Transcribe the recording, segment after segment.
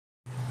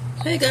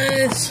Hey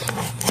guys,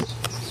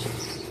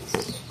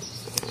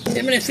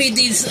 I'm gonna feed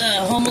these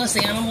homeless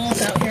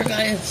animals out here,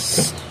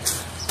 guys.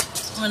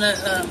 I'm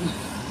gonna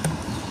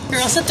here.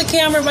 I'll set the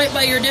camera right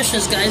by your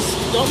dishes, guys.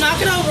 Don't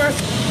knock it over.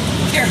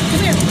 Here, come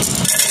here.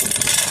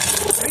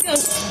 There we go.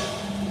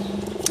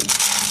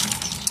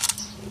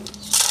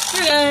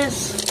 Here, guys.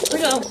 Here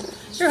we go.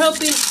 Here,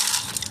 Hopi.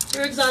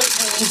 Your exotic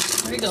pony.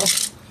 There you go.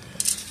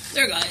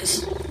 There,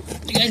 guys.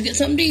 You guys get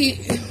something to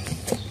eat.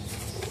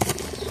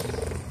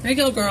 There you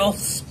go,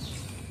 girls.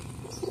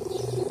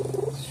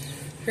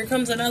 Here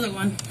comes another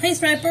one. Hey,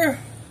 Striper.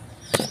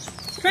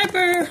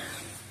 Striper.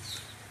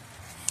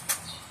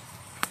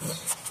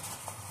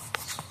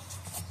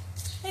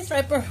 Hey,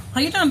 Striper. How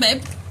you doing,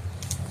 babe?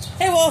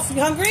 Hey, Wolf. You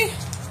hungry?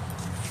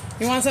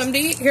 You want something to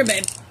eat? Here,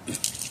 babe.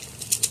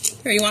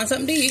 Here, you want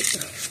something to eat?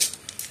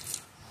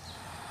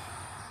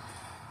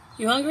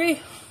 You hungry?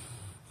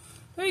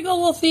 There you go,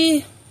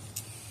 Wolfie.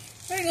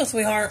 There you go,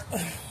 sweetheart.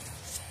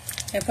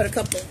 I put a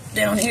couple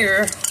down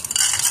here.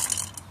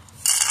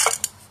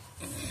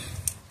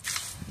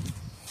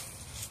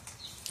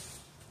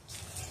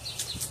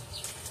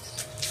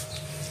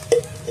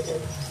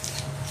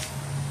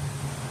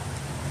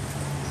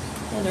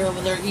 And they're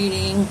over there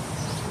eating.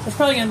 There's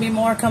probably going to be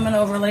more coming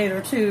over later,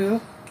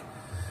 too.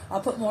 I'll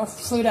put more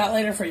food out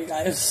later for you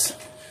guys.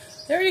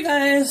 There you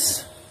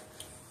guys.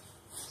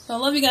 I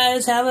love you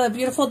guys. Have a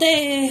beautiful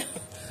day.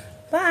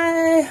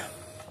 Bye.